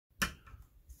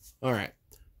All right.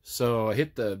 So I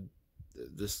hit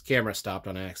this camera stopped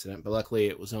on accident, but luckily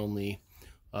it was only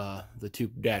the two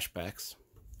dash packs.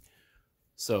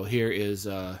 So here is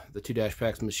the two dash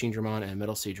packs, Machine Dramon and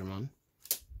Metal Sea Dramon.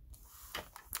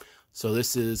 So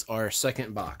this is our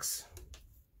second box.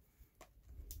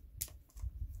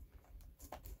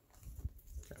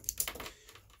 Okay.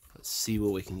 Let's see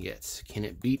what we can get. Can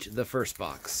it beat the first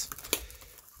box?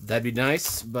 That'd be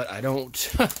nice, but I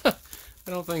don't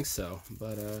I don't think so.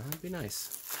 But that'd be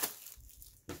nice.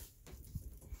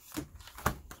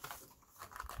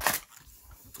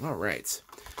 All right.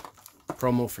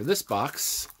 Promo for this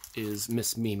box is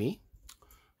Miss Mimi.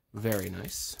 Very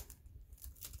nice.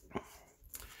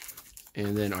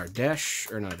 And then our not a dash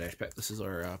pack, this is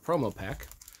our promo pack.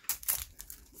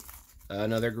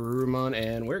 Another Garurumon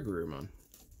and Weregarurumon.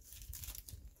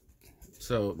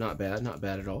 So, not bad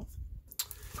at all.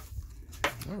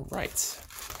 All right.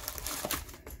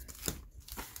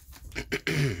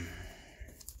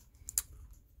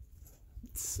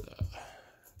 Sorry,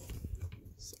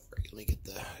 let me get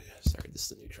the, sorry, this is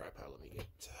the new tripod, let me get,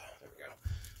 there we go.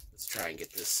 Let's try and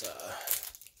get this,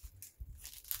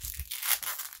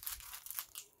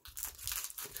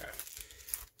 okay.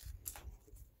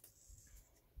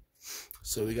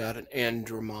 So we got an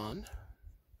Andromon.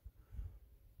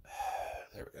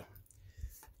 There we go.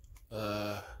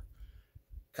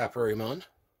 Caparimon.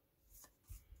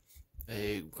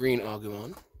 A Green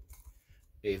Agumon.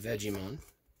 A Vegemon.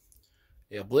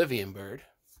 A Oblivion Bird.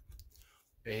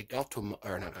 A Galtomon,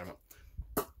 or not Galtomon,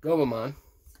 Gomamon.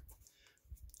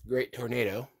 Great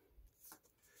Tornado.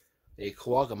 A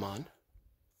Kawagamon.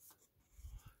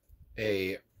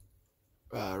 A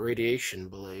Radiation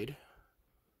Blade.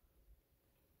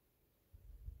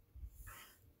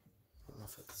 I don't know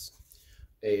if it's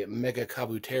a Mega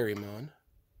Kabuterimon.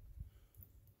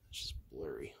 It's just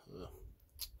blurry. Ugh.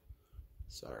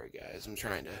 Sorry, guys. I'm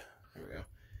trying to. There we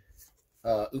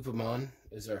go. Upamon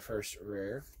is our first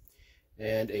rare.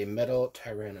 And a Metal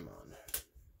Tyrannomon.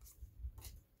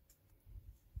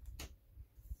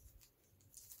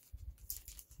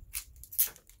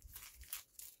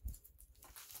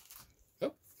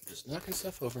 Oh, just knocking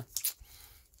stuff over.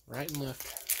 Right and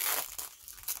left.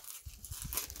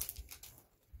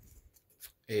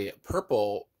 A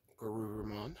purple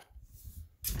Garurumon.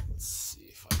 Let's see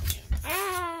if I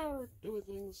can. Doing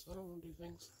things. I don't want to do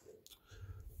things.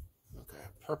 Okay,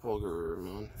 purple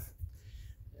Garurumon.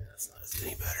 Yeah, that's not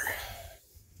any better.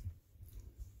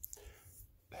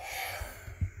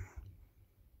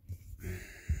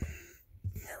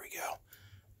 There we go.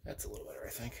 That's a little better, I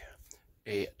think.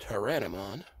 A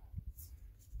Tyrannomon.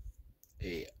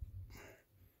 A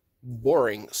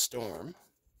Boring Storm.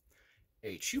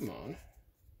 A Chumon.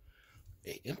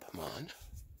 A Impmon,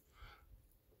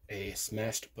 a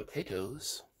Smashed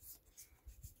Potatoes,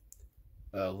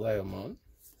 a Leomon,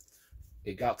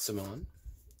 a Gotsumon,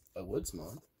 a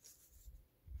Woodsmon,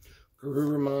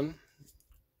 Garurumon,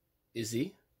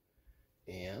 Izzy,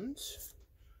 and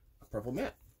a Purple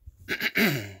Mat.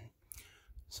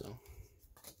 So,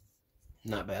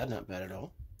 not bad at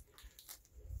all.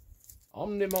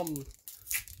 Omnimon.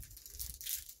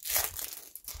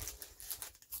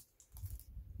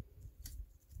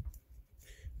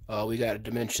 We got a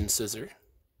Dimension Scissor,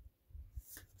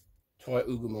 Toy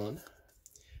Ugumon,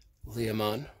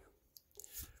 Leomon,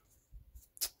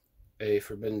 a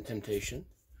Forbidden Temptation,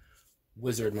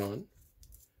 Wizardmon,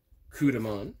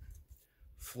 Kudamon,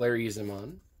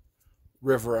 Flareezamon,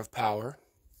 River of Power,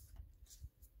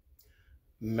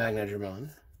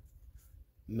 Magnadramon,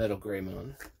 Metal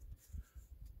Greymon,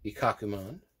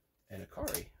 Ikakumon, and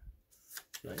Akari.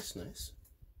 Nice, nice.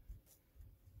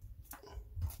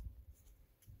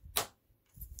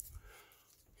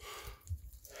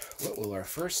 What will our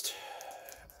first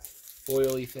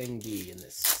foily thing be in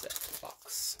this set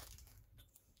box?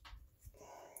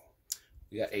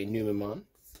 We got a Numemon.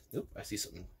 Oop, I see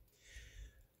something.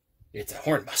 It's a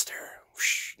Hornbuster.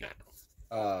 Whoosh, nah.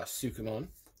 Sukumon.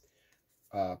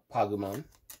 Pagumon.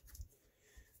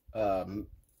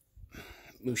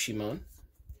 Mushimon.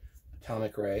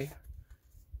 Atomic Ray.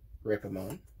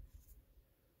 Ripamon.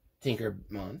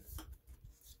 Tinkermon.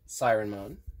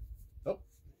 Sirenmon. Oh,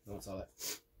 no one saw that.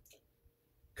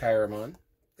 Kyramon.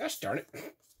 Gosh darn it.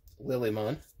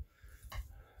 Lilymon.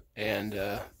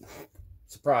 And,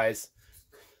 surprise,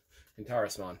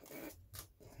 Kintarasmon.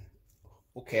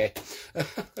 Okay.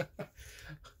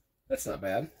 That's not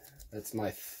bad. That's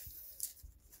my,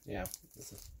 yeah,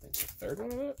 this is the third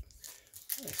one of it.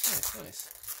 Nice.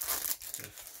 The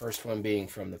first one being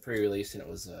from the pre-release, and it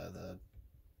was the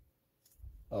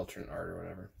alternate art or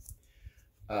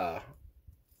whatever.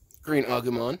 Green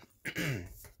Agumon.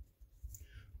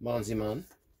 Monzimon,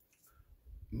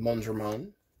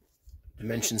 Mondramon,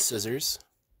 Dimension Scissors,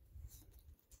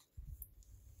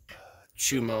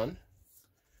 Chewmon,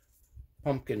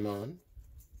 Pumpkinmon,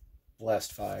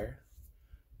 Blastfire,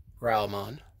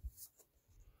 Growlmon,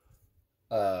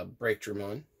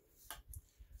 Breakdramon,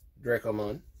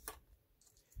 Dracomon,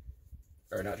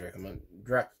 or not Dracomon,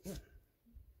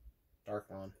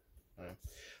 Darkmon,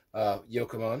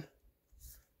 Yokomon,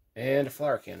 and a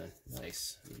Flower Cannon.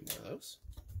 Nice. Need more of those.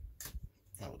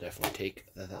 I will definitely take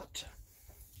that.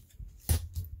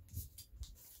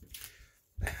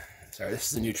 Sorry,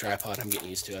 this is a new tripod I'm getting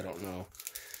used to. I don't know.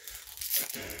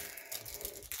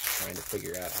 Trying to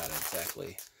figure out how to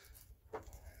exactly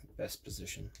best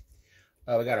position.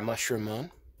 We got a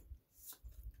Mushroomon,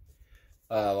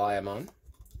 Liamon,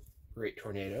 Great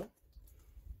Tornado,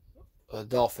 a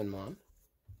Dolphinmon,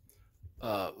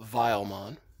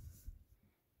 Vilemon,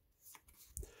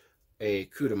 a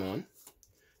Kudamon,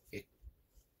 a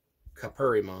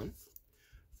Kapurimon,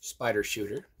 Spider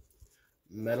Shooter,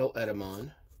 Metal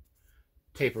Edamon,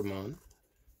 Tapermon,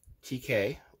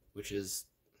 TK, which is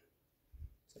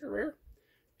that a rare?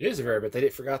 It is a rare, but they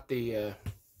forgot the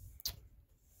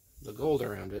gold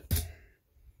around it.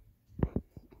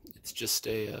 It's just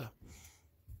a,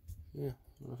 yeah, I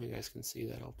don't know if you guys can see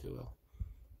that all too well.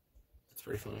 It's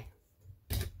pretty funny.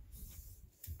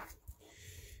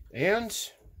 And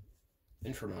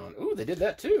Inframon. Ooh, they did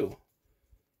that too.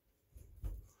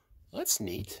 That's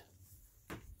neat.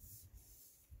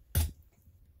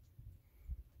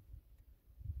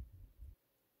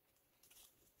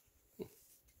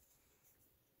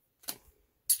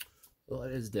 Well,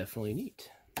 that is definitely neat.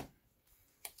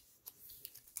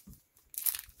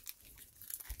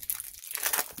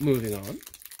 Moving on.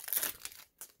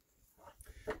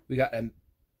 We got a...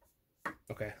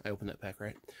 Okay, I opened that pack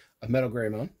right. A Metal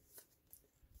Greymon.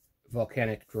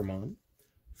 Volcanic Dramon.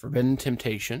 Forbidden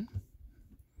Temptation.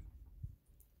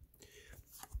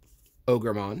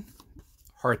 Ogremon.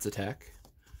 Heart's Attack.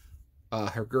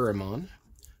 Hergurimon.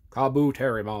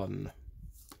 Kabuterimon.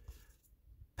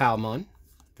 Palmon.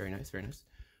 Very nice, very nice.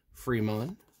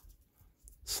 Freemon.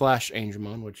 Slash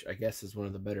Angelmon, which I guess is one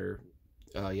of the better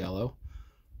yellow.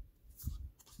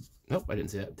 Nope, I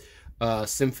didn't see that.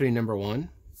 Symphony number 1.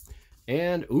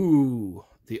 And, ooh,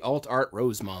 the Alt Art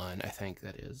Rosemon, I think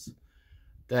that is.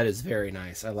 That is very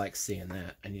nice. I like seeing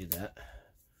that. I need that.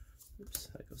 Oops,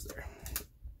 that goes there.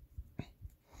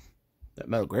 That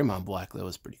Metal Greymon black, though,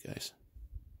 is pretty nice.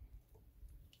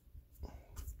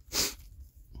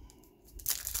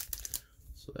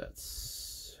 So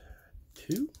that's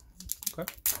 2.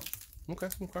 Okay. Okay,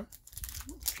 okay.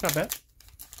 Not bad.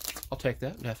 I'll take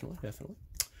that, definitely, definitely.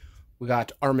 We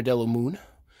got Armadillo Moon.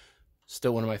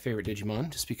 Still one of my favorite Digimon,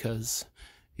 just because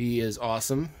he is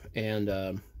awesome. And,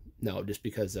 no, just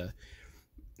because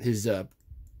his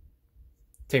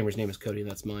tamer's name is Cody, and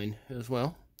that's mine as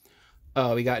well.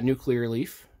 We got Nuclear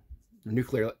Leaf.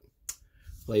 Nuclear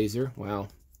Laser, wow.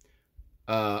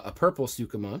 A Purple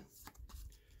Sukamon.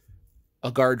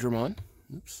 A Gardramon.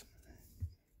 Oops.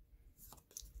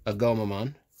 A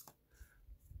Gomamon.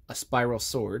 A Spiral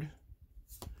Sword.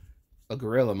 A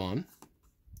Gorillamon.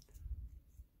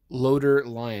 Loader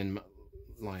Lionmon.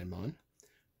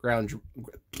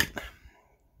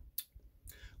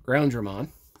 Groundramon.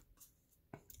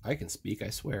 I can speak,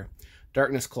 I swear.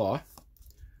 Darkness Claw.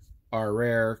 Our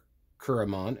rare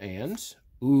Kuramon. And,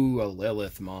 ooh, a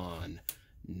Lilithmon.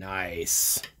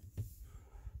 Nice.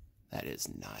 That is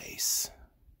nice.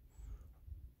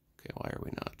 Okay, why are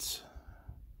we not...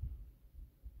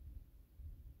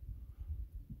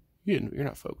 You're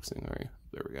not focusing, are you?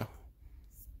 There we go.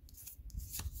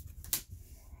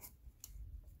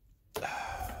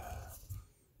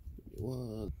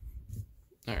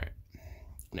 All right.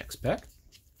 Next pack.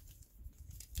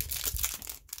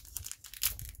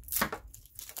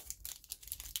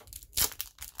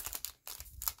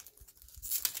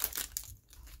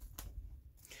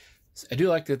 So I do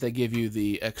like that they give you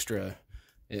the extra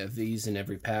of these in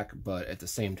every pack, but at the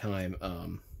same time,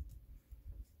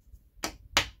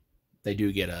 they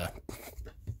do get a...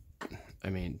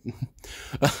 I mean...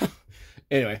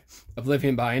 Anyway,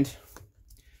 Oblivion Bind.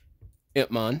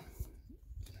 Impmon.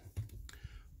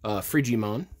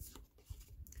 Frigimon.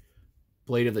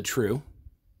 Blade of the True.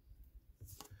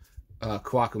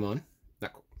 Kwakumon.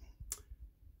 Not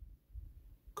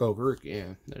Kogurk,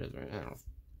 yeah, that is right. I don't know.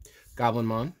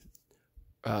 Goblinmon.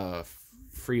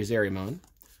 Freezerimon.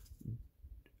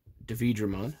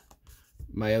 Davidramon.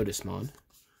 Myotismon.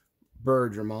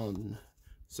 Birdramon.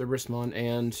 Cerberusmon,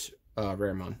 and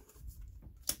Raremon.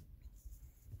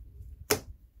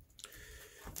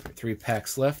 3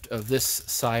 packs left of this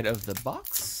side of the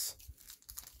box.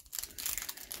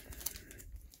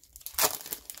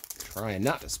 trying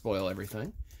not to spoil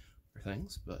everything or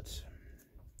things, but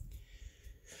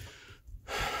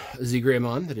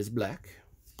Zigreymon, that is black.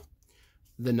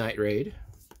 The Night Raid.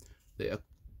 The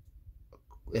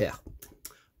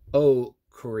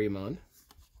Korimon.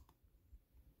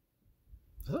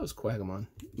 I thought it was Quagamon.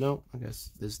 No, I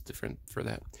guess this is different for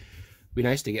that. It'd be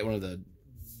nice to get one of the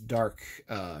dark,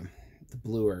 the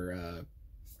bluer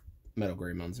Metal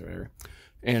Greymons or whatever.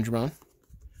 Andromon.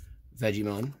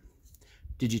 Vegemon.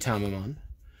 Digitamamon.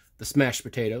 The Smashed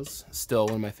Potatoes. Still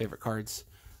one of my favorite cards.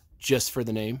 Just for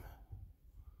the name.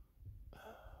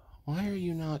 Why are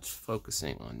you not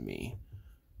focusing on me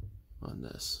on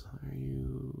this? Are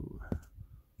you...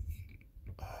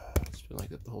 It's been like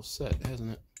that the whole set,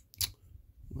 hasn't it?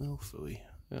 Well, phooey.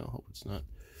 I hope it's not.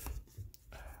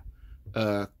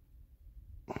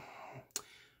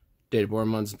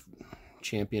 Databormon's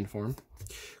champion form.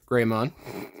 Greymon.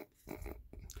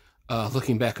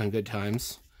 Looking back on good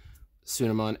times.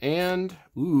 Sunamon. And,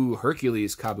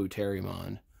 Hercules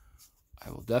Kabuterimon. I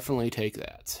will definitely take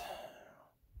that.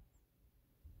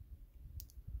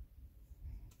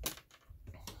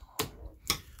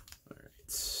 Alright.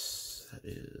 That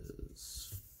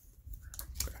is...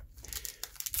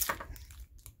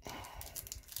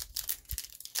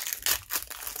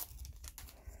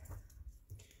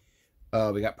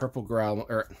 Okay. We got Purple Growl...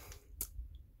 I'm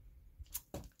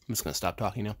just going to stop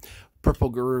talking now.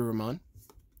 Purple Garurumon.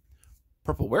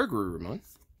 Purple Weregarurumon.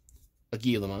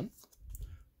 Aguilamon.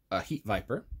 Heat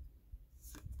Viper.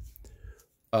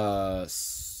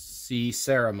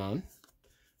 Ceramon.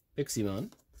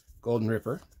 Piximon. Golden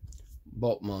Ripper.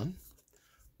 Boltmon.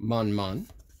 Monmon.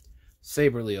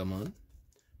 Saberleomon.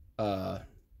 That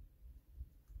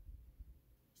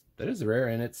is rare,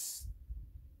 and it's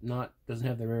not, doesn't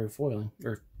have the rare foiling,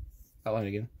 or outline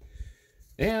again.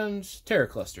 And Terra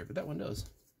Cluster, but that one does.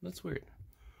 That's weird.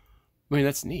 I mean,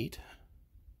 that's neat.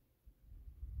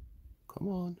 Come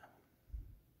on.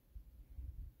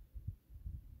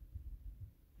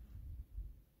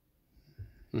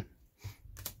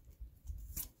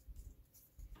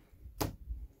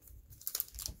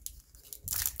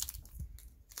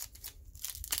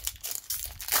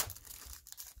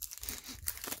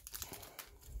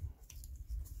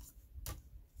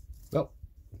 Well,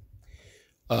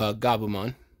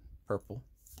 Gabumon, purple.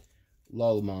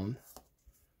 Lulmon,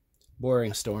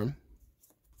 Boring Storm,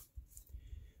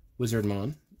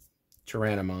 Wizardmon,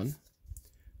 Tyrannomon,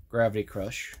 Gravity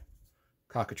Crush,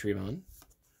 Cockatreemon,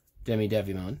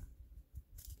 Demidevimon,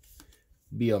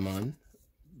 Biomon,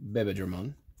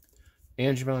 Bebedramon,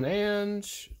 Angemon, and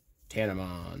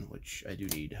Tanamon, which I do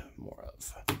need more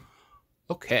of.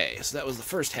 Okay, so that was the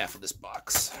first half of this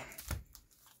box.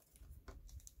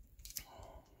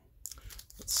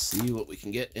 Let's see what we can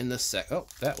get in the sec. Oh,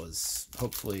 that was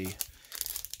hopefully...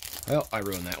 Well, I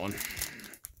ruined that one.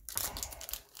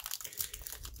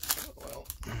 Well,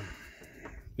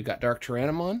 we got Dark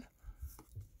Tyrannomon,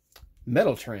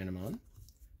 Metal Tyrannomon,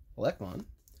 Elecmon,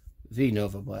 the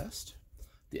Nova Blast,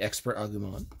 the Expert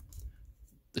Agumon,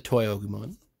 the Toy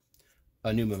Agumon, a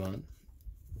Numamon,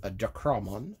 a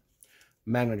Dacromon,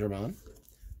 Magnadramon,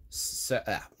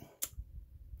 Sirenmon,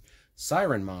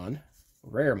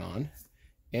 Raremon,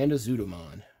 and a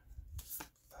Zudomon.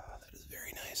 Oh, that is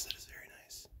very nice. That is very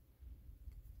nice.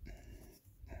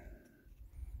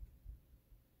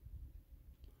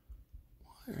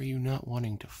 Why are you not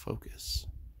wanting to focus?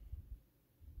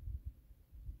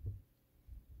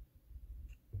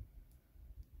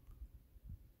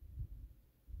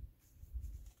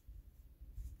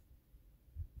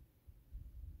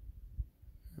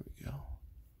 There we go.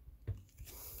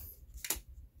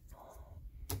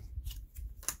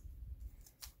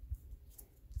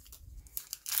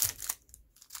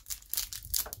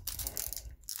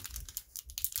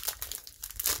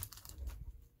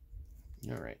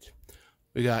 All right,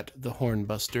 we got the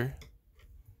Hornbuster,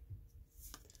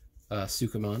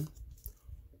 Sukamon,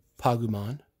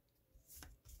 Pagumon,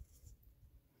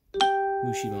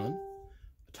 Mushimon,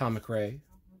 Atomic Ray,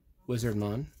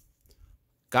 Wizardmon,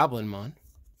 Goblinmon,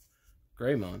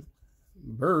 Greymon,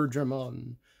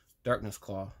 Birdramon, Darkness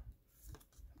Claw,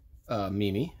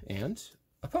 Mimi, and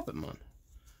a Puppetmon.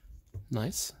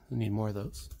 Nice. We need more of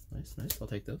those. Nice, nice. I'll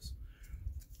take those.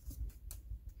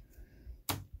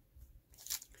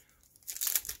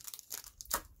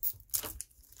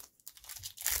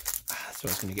 So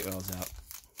I was going to get when I was out.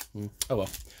 Oh well,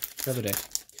 another day.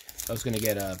 I was going to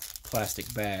get a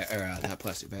plastic bag, or not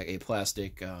plastic bag, a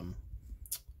plastic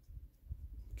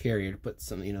carrier to put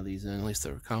some, these in. At least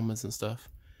there were comments and stuff.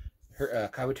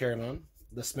 Kabuterimon,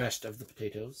 the Smashed of the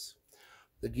Potatoes,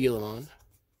 the Gilamon,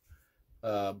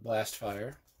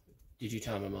 Blastfire,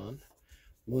 Digitamamon,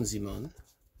 Munzimon,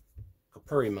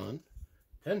 Kopurimon,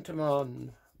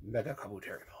 Tentamon, Mega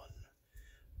Kabuterimon,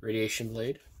 Radiation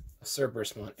Blade, a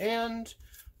Cerberusmon, and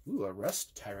a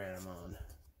Rust Tyrannomon.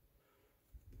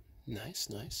 Nice,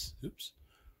 nice. Oops.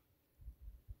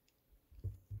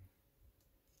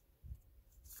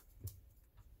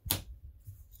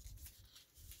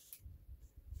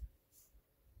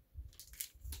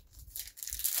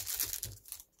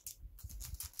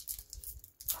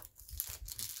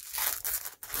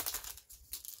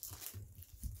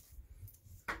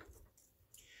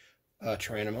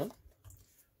 Tyrannomon,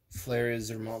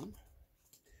 Flareazermon,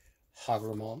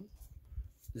 Hagramon,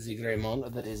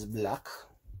 Zigreymon, that is black.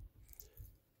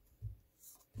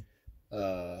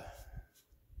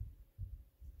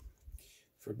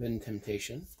 Forbidden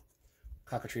Temptation,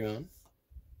 Cockatriemon,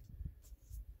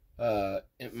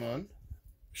 Impmon,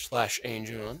 /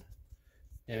 Angemon,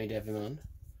 Demidevimon,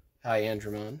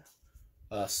 Hyandramon,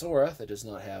 Sora, that does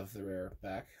not have the rare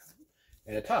back,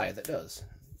 and a tie that does.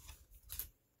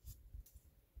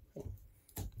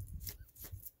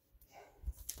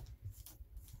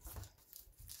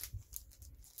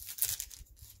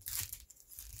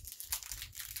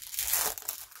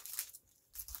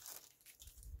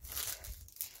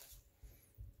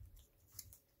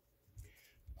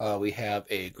 We have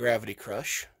a Gravity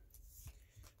Crush,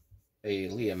 a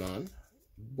Leomon,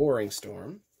 Boring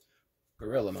Storm,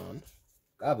 Gorillamon,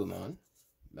 Gabumon,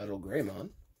 Metal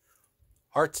Greymon,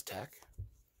 Heart's Attack,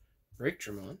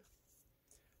 Breakdramon,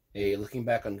 a Looking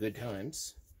Back on Good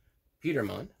Times,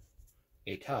 Petermon,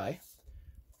 a tie.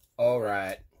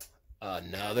 Alright,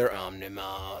 another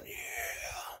Omnimon.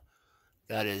 Yeah,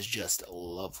 that is just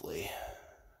lovely.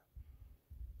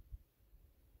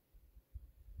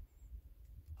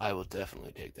 I will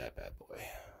definitely take that bad boy.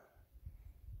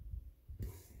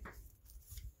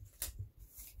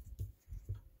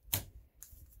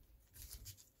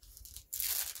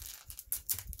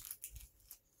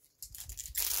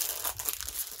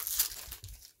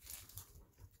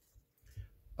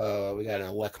 We got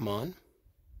an Elecmon,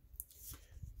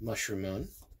 Mushroomon,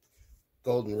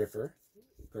 Golden Ripper,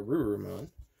 Garurumon,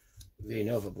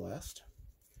 Nova Blast,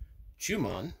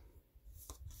 Chumon,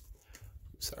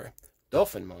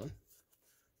 Dolphinmon,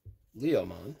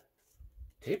 Leomon,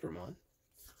 Tapermon,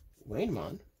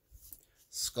 Waynemon,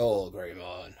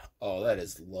 Skullgreymon. Oh, that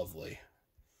is lovely.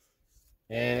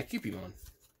 And a Cupimon.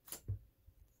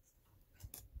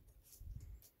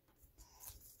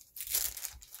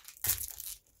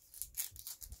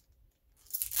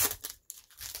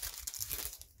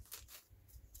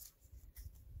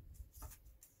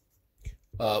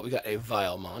 We got a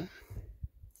Vilemon,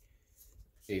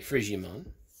 a Frigiamon,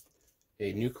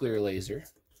 a Nuclear Laser,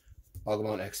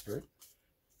 Agumon Expert,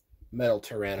 Metal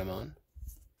Tyrannomon,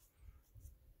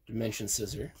 Dimension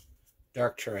Scissor,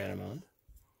 Dark Tyrannomon,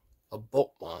 a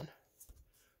Boltmon,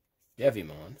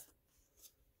 Devimon,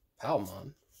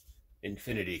 Palmon,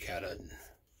 Infinity Cannon,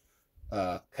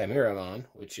 Chimeramon,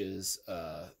 which is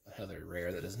another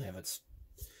rare that doesn't have its,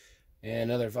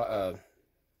 and another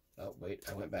oh, wait,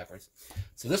 I went backwards.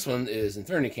 So this one is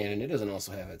Infinity Cannon. It doesn't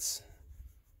also have its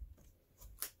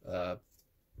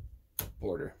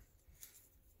border.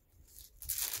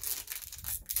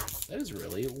 That is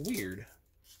really weird.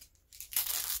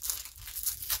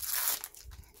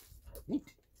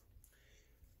 Neat.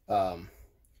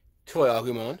 Toy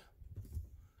Agumon,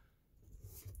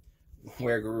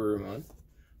 Wergarurumon,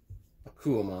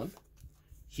 Akuamon,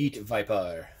 Heat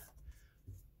Viper,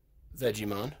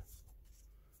 Vegemon,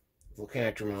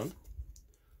 Volcanicdramon,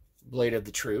 Blade of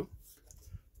the True,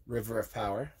 River of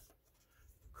Power,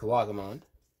 Kuwagamon,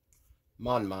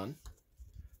 Monmon,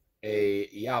 a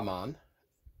Yaman,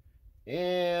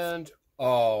 and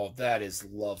oh, that is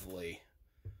lovely.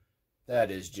 That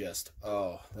is just,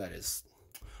 oh, that is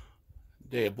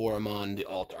Deoboramon, the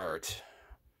alt art.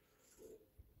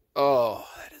 Oh,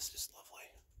 that is just lovely.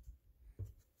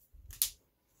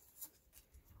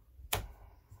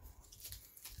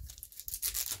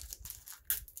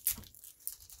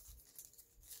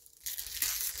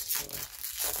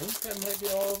 I think that might be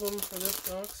all of them for this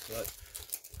box,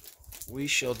 but we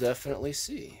shall definitely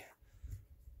see.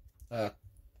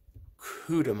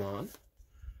 Kudamon,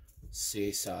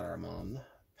 Caesaramon,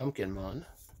 Pumpkinmon,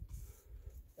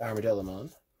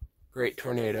 Armadillomon, Great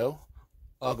Tornado,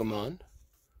 Agumon,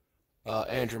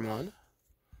 Andromon,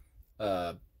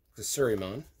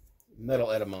 Kasurimon, Metal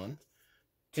Edamon,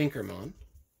 Tinkermon,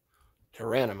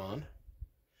 Tyrannomon,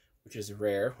 which is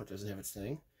rare, which doesn't have its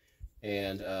thing,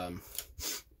 and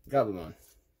Gabumon,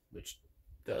 which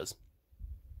does.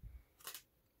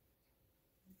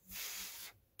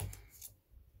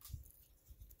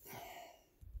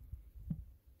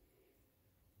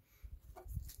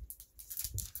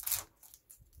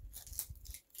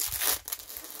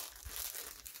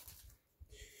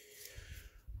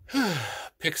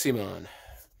 Piximon,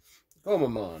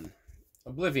 Gomamon,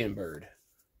 Oblivion Bird,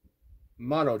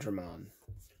 Monodramon,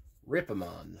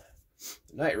 Ripamon,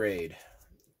 Night Raid,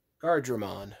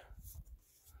 Gardramon,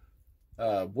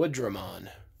 Woodramon,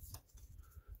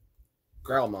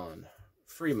 Growlmon,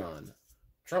 Freemon,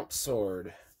 Trump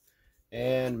Sword,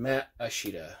 and Matt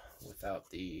Ashita without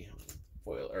the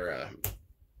foil, or,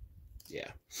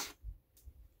 yeah.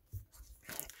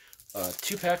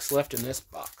 2 packs left in this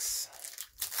box.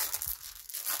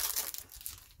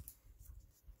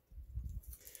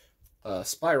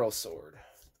 Spiral Sword,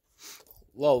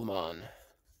 Lulmon,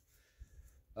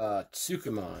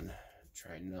 Tsukumon,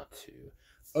 try not to,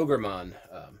 Ogremon,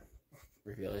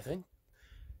 reveal anything.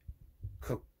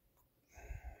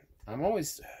 I want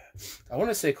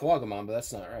to say Kawagamon, but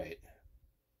that's not right.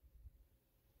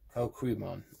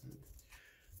 Kokuimon,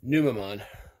 Numamon,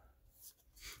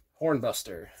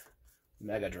 Hornbuster,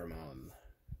 Megadramon.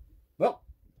 Well,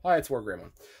 hi, it's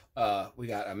Wargreymon. We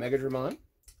got a Megadramon,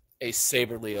 a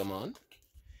Saberleomon,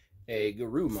 a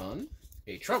Garurumon,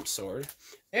 a Trump Sword,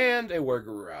 and a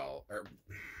Wargreymon.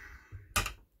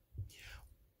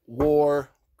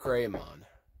 Wargreymon.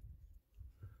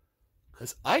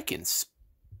 Because I can...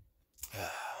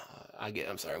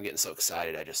 I'm sorry, I'm getting so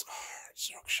excited. It's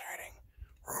so exciting.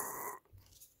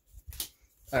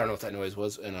 I don't know what that noise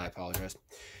was, and I apologize.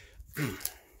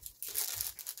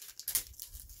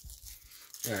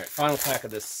 Alright, final pack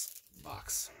of this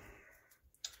box.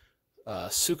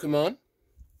 Sukumon,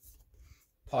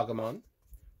 Pogamon,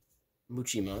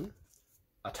 Muchimon,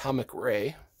 Atomic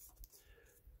Ray,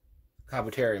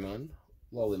 Kabuterimon,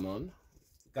 Lollimon,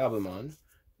 Gabumon,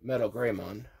 Metal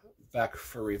Greymon, Back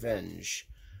for Revenge,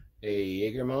 a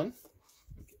Jaegermon,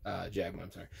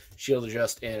 Jagmon, sorry, Shield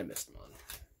Adjust, and a Mistamon.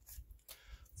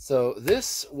 So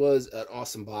this was an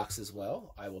awesome box as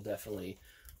well. I am definitely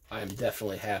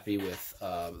happy with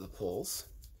the pulls.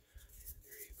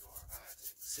 3, 4, 5,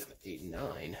 6, 7, 8,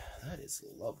 9. That is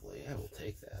lovely. I will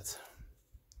take that.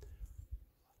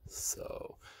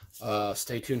 So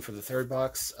stay tuned for the 3rd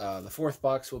box. The 4th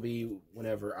box will be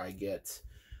whenever I get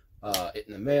it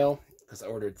in the mail, because I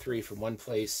ordered 3 from one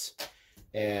place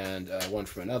and 1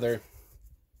 from another.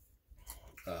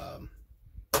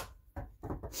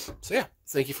 So yeah,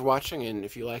 thank you for watching, and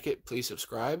if you like it, please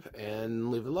subscribe and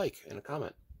leave a like and a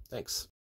comment. Thanks.